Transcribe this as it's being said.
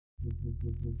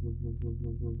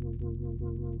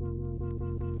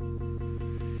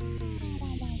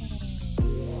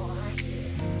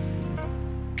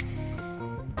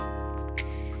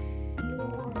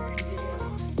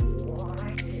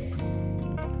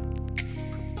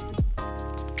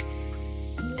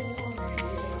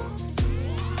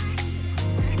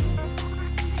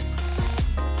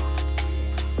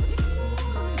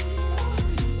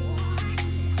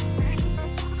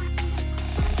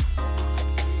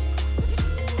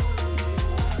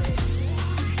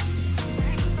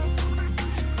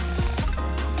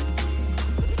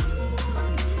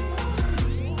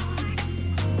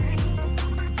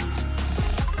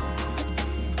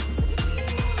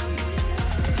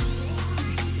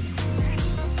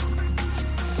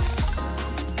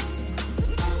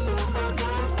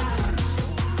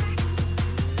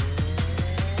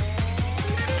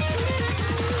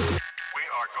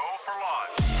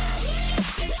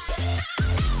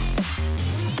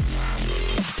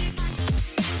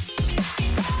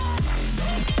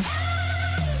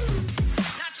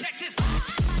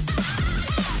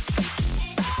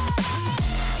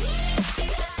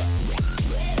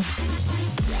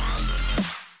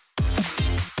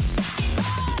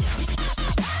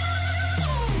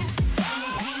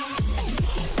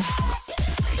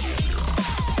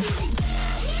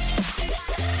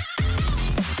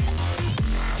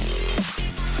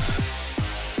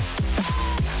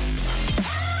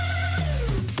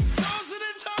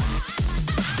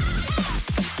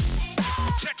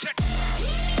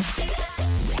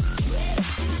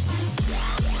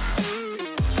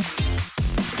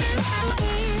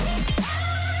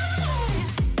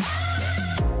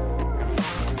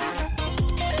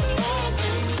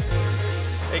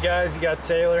Hey guys, you got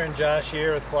Taylor and Josh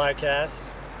here with FlyCast.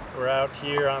 We're out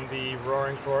here on the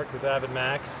Roaring Fork with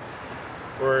AvidMax.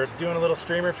 We're doing a little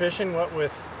streamer fishing, what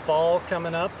with fall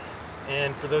coming up.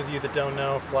 And for those of you that don't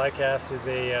know, FlyCast is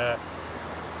a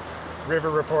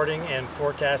river reporting and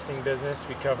forecasting business.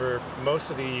 We cover most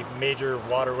of the major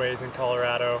waterways in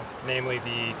Colorado, namely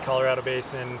the Colorado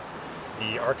Basin,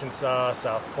 the Arkansas,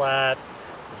 South Platte,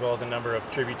 as well as a number of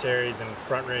tributaries and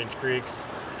front range creeks.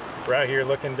 We're out here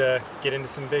looking to get into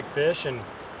some big fish and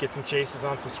get some chases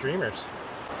on some streamers.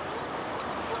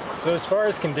 So as far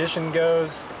as condition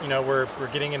goes, you know, we're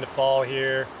getting into fall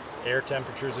here. Air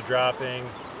temperatures are dropping.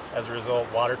 As a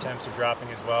result, water temps are dropping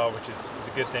as well, which is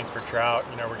a good thing for trout.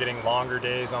 You know, we're getting longer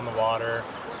days on the water.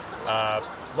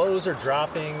 Flows are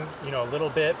dropping, you know, a little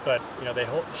bit, but you know, they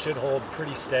should hold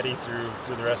pretty steady through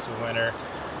the rest of the winter.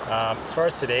 As far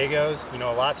as today goes, you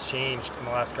know, a lot's changed in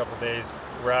the last couple of days.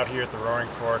 We're out here at the Roaring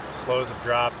Fork. Flows have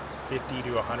dropped 50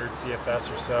 to 100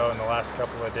 CFS or so in the last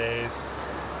couple of days.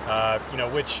 You know,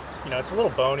 which, you know, it's a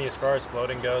little bony as far as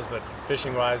floating goes, but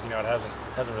fishing wise, you know, it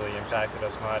hasn't really impacted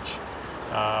us much.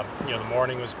 You know, the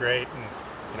morning was great, and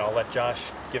you know, I'll let Josh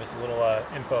give us a little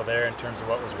info there in terms of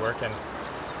what was working.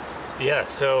 Yeah,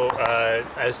 so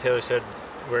as Taylor said,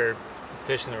 we're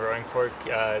fishing the Roaring Fork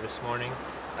this morning.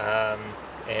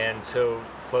 And so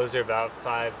flows are about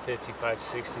 550,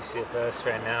 560 CFS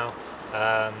right now.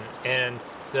 And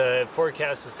the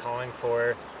forecast is calling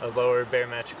for a lower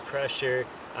barometric pressure,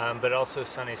 but also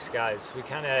sunny skies. We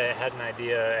kind of had an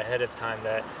idea ahead of time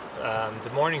that the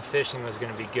morning fishing was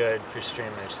going to be good for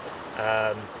streamers.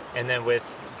 And then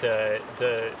with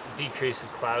the decrease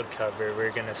of cloud cover,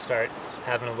 we're going to start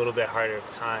having a little bit harder of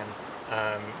time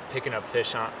picking up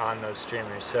fish on those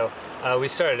streamers. So we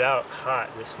started out hot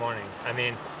this morning. I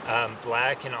mean,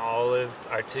 black and olive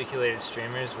articulated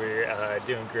streamers were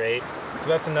doing great. So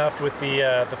that's enough with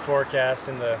the forecast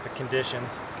and the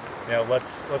conditions. You know,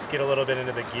 let's get a little bit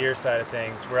into the gear side of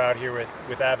things. We're out here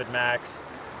with AvidMax.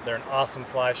 They're an awesome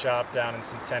fly shop down in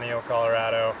Centennial,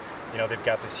 Colorado. You know, they've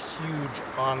got this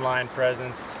huge online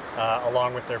presence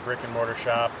along with their brick and mortar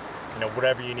shop. You know,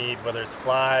 whatever you need, whether it's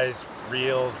flies,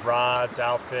 reels, rods,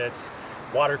 outfits,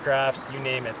 watercrafts, you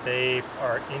name it, they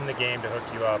are in the game to hook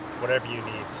you up, whatever you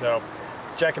need. So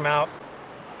check them out.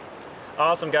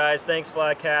 Awesome, guys. Thanks,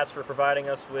 FlyCast, for providing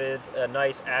us with a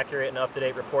nice, accurate, and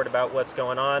up-to-date report about what's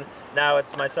going on. Now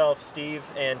it's myself, Steve,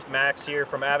 and Max here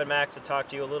from AvidMax to talk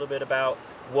to you a little bit about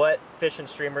what fishing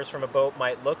streamers from a boat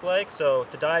might look like. So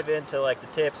to dive into like the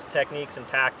tips, techniques, and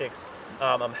tactics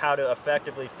on how to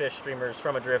effectively fish streamers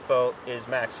from a drift boat is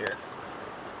Max here.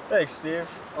 Thanks, Steve.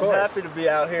 I'm happy to be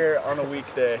out here on a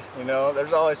weekday. You know,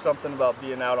 there's always something about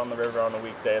being out on the river on a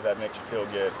weekday that makes you feel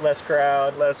good. Less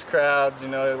crowd. Less crowds, you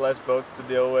know, less boats to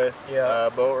deal with. Yeah.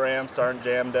 Boat ramps aren't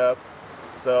jammed up.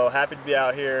 So happy to be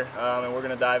out here, and we're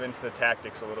going to dive into the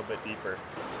tactics a little bit deeper.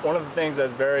 One of the things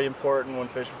that's very important when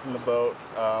fishing from the boat,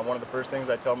 one of the first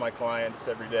things I tell my clients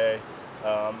every day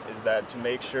is that to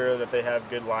make sure that they have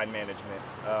good line management.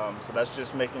 So that's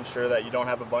just making sure that you don't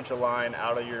have a bunch of line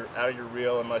out of your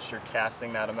reel unless you're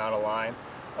casting that amount of line.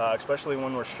 Especially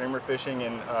when we're streamer fishing,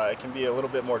 and it can be a little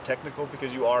bit more technical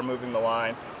because you are moving the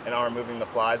line and are moving the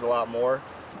flies a lot more.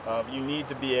 You need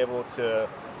to be able to,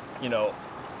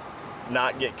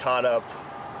 not get caught up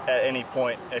at any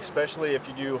point, especially if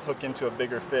you do hook into a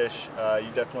bigger fish. You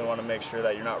definitely want to make sure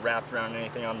that you're not wrapped around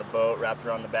anything on the boat, wrapped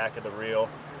around the back of the reel.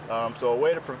 So a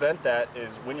way to prevent that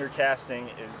is when you're casting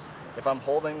is if I'm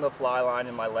holding the fly line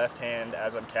in my left hand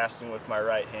as I'm casting with my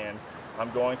right hand,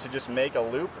 I'm going to just make a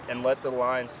loop and let the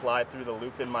line slide through the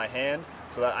loop in my hand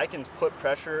so that I can put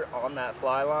pressure on that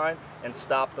fly line and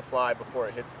stop the fly before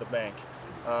it hits the bank.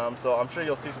 So I'm sure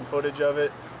you'll see some footage of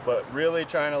it, but really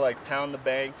trying to like pound the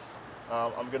banks.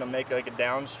 I'm gonna make like a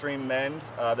downstream mend.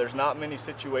 There's not many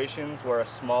situations where a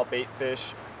small bait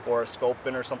fish or a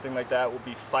sculpin or something like that will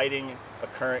be fighting a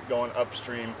current going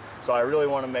upstream. So I really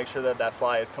want to make sure that that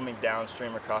fly is coming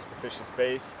downstream across the fish's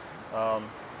face.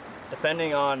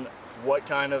 Depending on what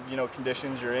kind of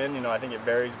conditions you're in, I think it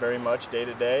varies very much day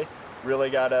to day. Really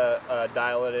gotta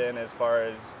dial it in as far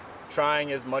as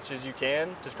trying as much as you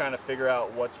can to kind of figure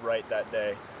out what's right that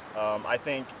day. I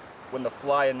think when the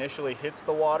fly initially hits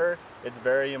the water, it's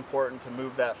very important to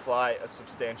move that fly a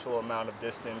substantial amount of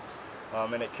distance,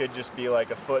 and it could just be like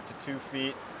a foot to 2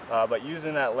 feet, but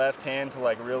using that left hand to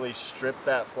like really strip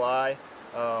that fly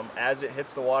as it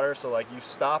hits the water. So like you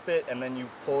stop it and then you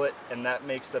pull it, and that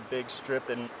makes the big strip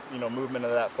and movement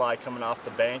of that fly coming off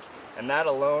the bank, and that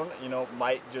alone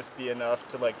might just be enough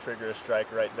to like trigger a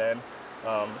strike right then.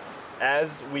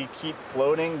 As we keep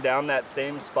floating down that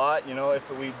same spot,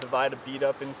 if we divide a bead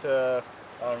up into,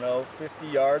 I don't know, 50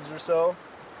 yards or so,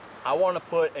 I want to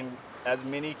put in as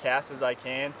many casts as I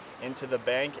can into the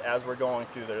bank as we're going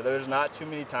through there. There's not too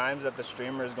many times that the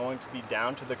streamer is going to be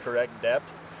down to the correct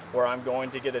depth where I'm going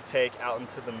to get a take out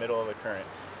into the middle of the current.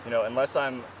 Unless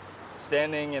I'm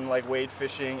standing and like wade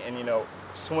fishing and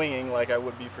swinging like I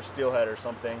would be for steelhead or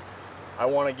something, I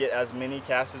want to get as many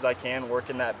casts as I can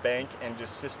working that bank and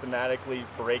just systematically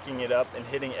breaking it up and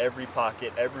hitting every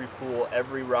pocket, every pool,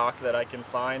 every rock that I can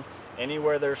find.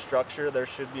 Anywhere there's structure, there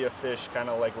should be a fish kind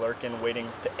of like lurking, waiting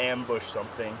to ambush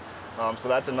something. So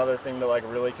that's another thing to like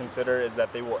really consider, is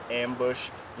that they will ambush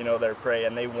their prey,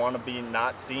 and they want to be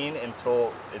not seen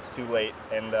until it's too late,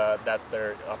 and that's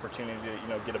their opportunity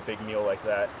to get a big meal like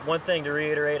that. One thing to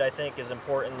reiterate I think is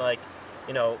important, like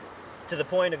to the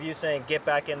point of you saying get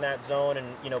back in that zone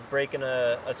and breaking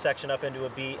a section up into a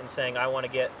beat and saying I want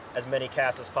to get as many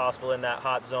casts as possible in that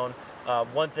hot zone.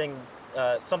 One thing,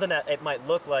 something that it might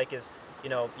look like is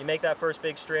you make that first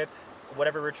big strip,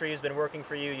 whatever retrieve has been working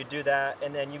for you, you do that,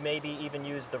 and then you maybe even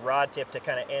use the rod tip to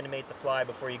kind of animate the fly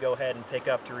before you go ahead and pick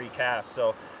up to recast.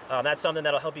 So that's something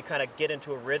that'll help you kind of get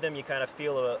into a rhythm. You kind of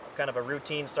feel a kind of a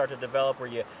routine start to develop where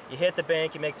you hit the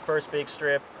bank, you make the first big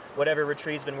strip, whatever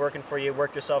retrieve's been working for you,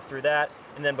 work yourself through that,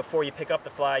 and then before you pick up the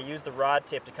fly, use the rod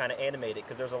tip to kind of animate it,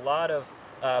 because there's a lot of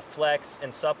flex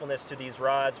and suppleness to these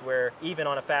rods where even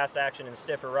on a fast action and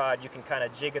stiffer rod, you can kind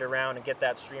of jig it around and get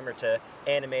that streamer to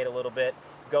animate a little bit.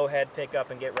 Go ahead, pick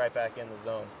up, and get right back in the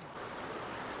zone.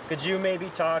 Could you maybe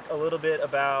talk a little bit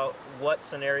about what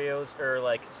scenarios or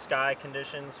like sky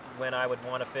conditions when I would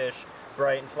want to fish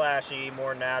bright and flashy,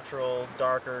 more natural,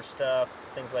 darker stuff,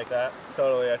 things like that?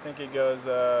 Totally. I think it goes,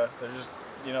 there's just,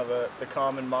 the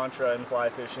common mantra in fly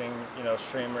fishing,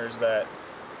 streamers, that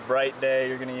bright day,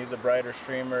 you're going to use a brighter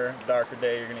streamer, darker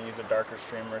day, you're going to use a darker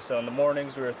streamer. So in the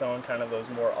mornings, we were throwing kind of those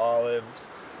more olives,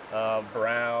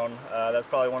 brown. That's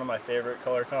probably one of my favorite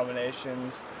color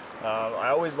combinations. I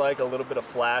always like a little bit of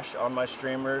flash on my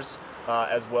streamers,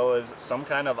 as well as some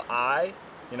kind of eye,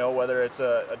 whether it's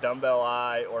a dumbbell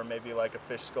eye or maybe like a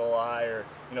fish skull eye, or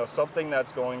something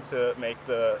that's going to make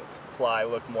the fly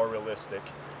look more realistic.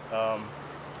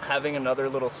 Having another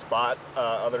little spot,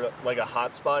 like a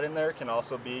hot spot in there, can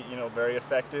also be very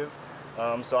effective.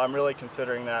 So I'm really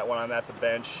considering that when I'm at the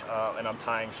bench and I'm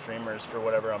tying streamers for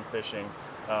whatever I'm fishing.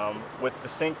 With the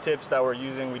sink tips that we're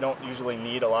using, we don't usually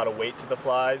need a lot of weight to the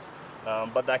flies,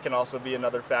 but that can also be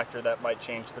another factor that might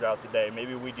change throughout the day.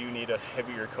 Maybe we do need a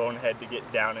heavier cone head to get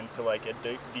down into like a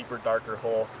deeper, darker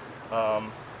hole.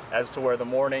 As to where the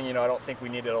morning, I don't think we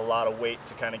needed a lot of weight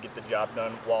to kind of get the job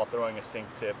done while throwing a sink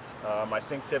tip. My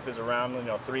sink tip is around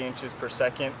 3 inches per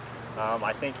second.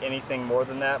 I think anything more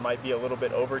than that might be a little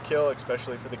bit overkill,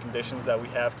 especially for the conditions that we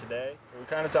have today. So we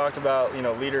kind of talked about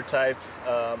leader type.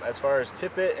 As far as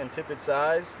tippet and tippet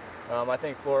size, I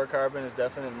think fluorocarbon is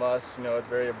definitely a must. It's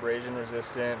very abrasion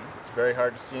resistant. It's very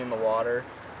hard to see in the water.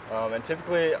 And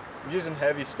typically I'm using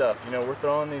heavy stuff. We're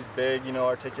throwing these big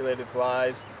articulated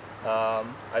flies.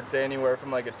 I'd say anywhere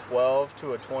from like a 12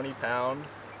 to a 20 pound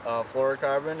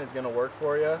fluorocarbon is going to work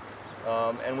for you.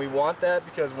 And we want that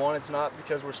because, one, it's not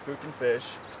because we're spooking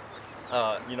fish.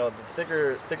 You know, the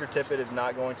thicker tippet is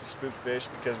not going to spook fish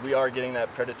because we are getting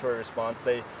that predatory response.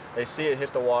 They see it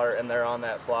hit the water and they're on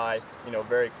that fly, you know,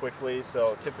 very quickly.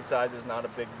 So tippet size is not a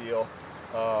big deal.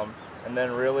 And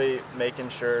then really making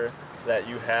sure that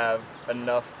you have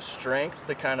enough strength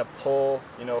to kind of pull,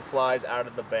 you know, flies out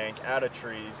of the bank, out of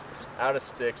trees, out of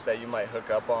sticks that you might hook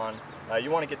up on.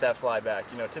 You want to get that fly back.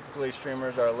 You know, typically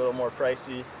streamers are a little more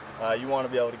pricey. You want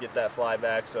to be able to get that fly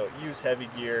back, so use heavy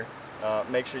gear.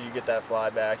 Make sure you get that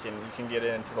fly back and you can get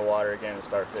it into the water again and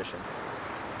start fishing.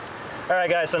 All right,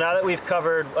 guys, so now that we've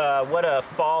covered what a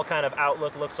fall kind of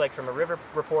outlook looks like from a river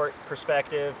report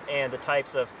perspective and the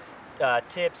types of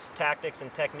tips, tactics,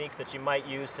 and techniques that you might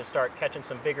use to start catching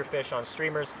some bigger fish on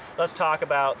streamers, let's talk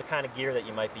about the kind of gear that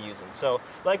you might be using. So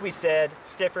like we said,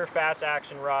 stiffer, fast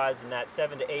action rods in that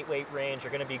 7 to 8 weight range are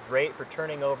going to be great for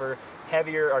turning over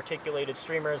heavier articulated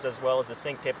streamers, as well as the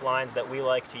sink tip lines that we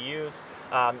like to use.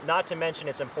 Not to mention,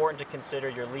 it's important to consider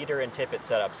your leader and tippet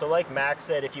setup. So like Max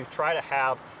said, if you try to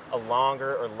have a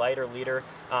longer or lighter leader,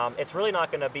 it's really not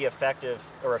going to be effective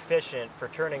or efficient for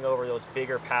turning over those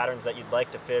bigger patterns that you'd like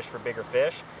to fish for bigger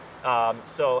fish.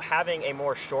 So having a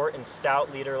more short and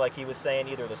stout leader, like he was saying,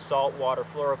 either the saltwater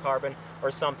fluorocarbon or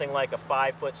something like a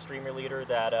 5-foot streamer leader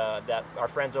that our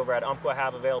friends over at Umpqua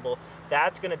have available,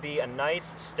 that's going to be a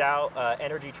nice stout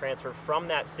energy transfer from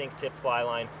that sink tip fly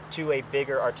line to a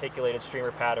bigger articulated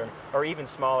streamer pattern or even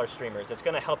smaller streamers. It's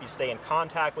going to help you stay in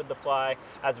contact with the fly,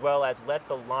 as well as let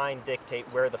the line dictate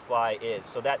where the fly is.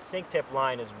 So that sink tip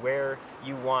line is where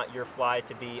you want your fly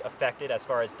to be affected as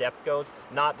far as depth goes,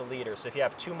 not the leader. So if you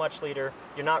have too much leader,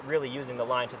 you're not really using the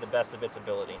line to the best of its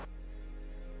ability.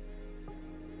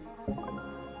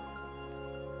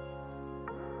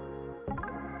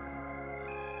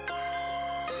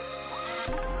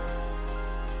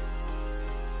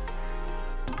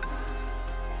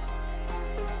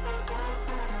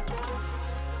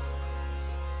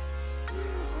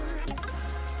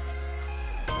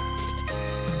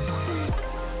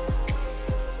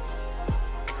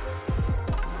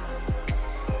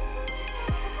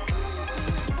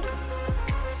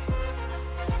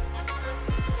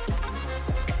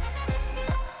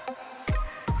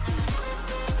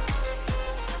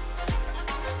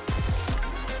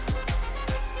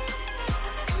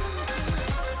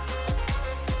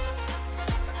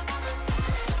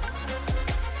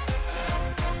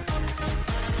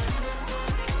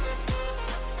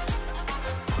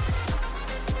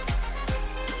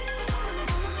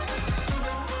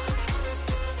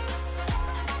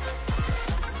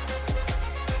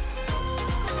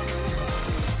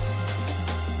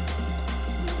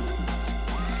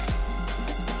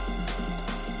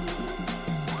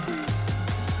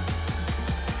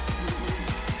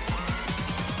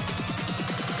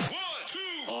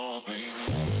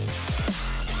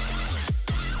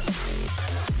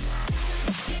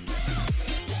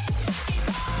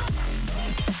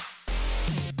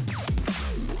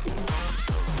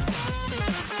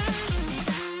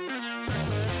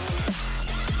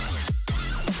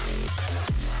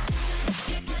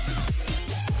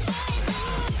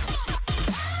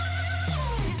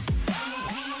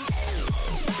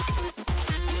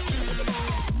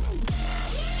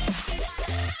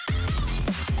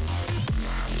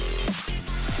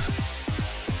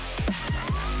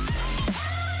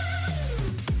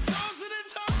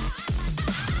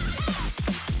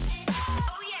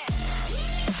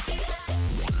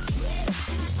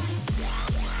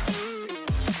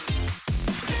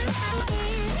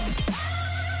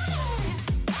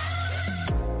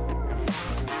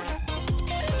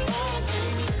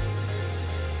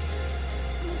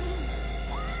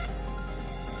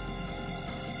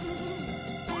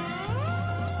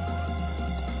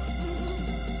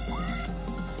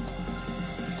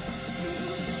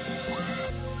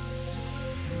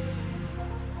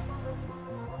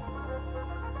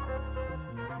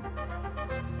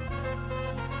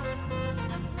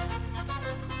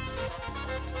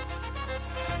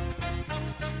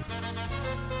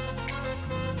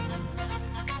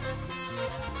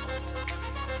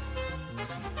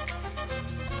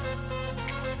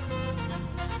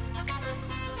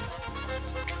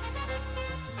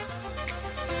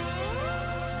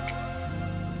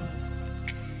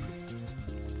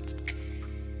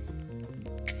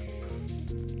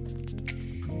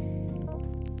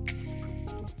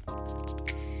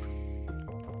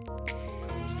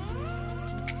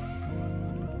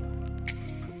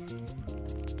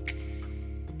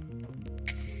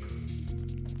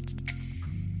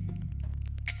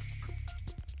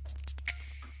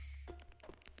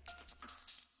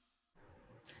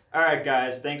 All right,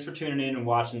 guys, thanks for tuning in and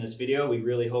watching this video. We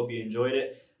really hope you enjoyed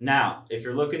it. Now, if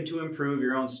you're looking to improve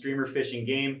your own streamer fishing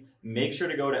game, make sure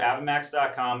to go to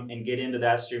AvidMax.com and get into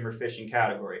that streamer fishing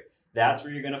category. That's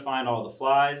where you're going to find all the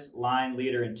flies, line,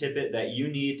 leader, and tippet that you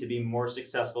need to be more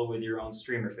successful with your own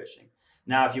streamer fishing.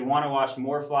 Now, if you want to watch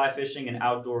more fly fishing and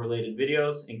outdoor related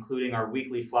videos, including our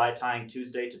weekly Fly Tying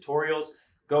Tuesday tutorials,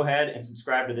 go ahead and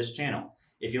subscribe to this channel.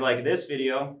 If you like this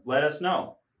video, let us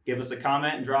know. Give us a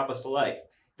comment and drop us a like.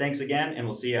 Thanks again, and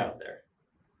we'll see you out there.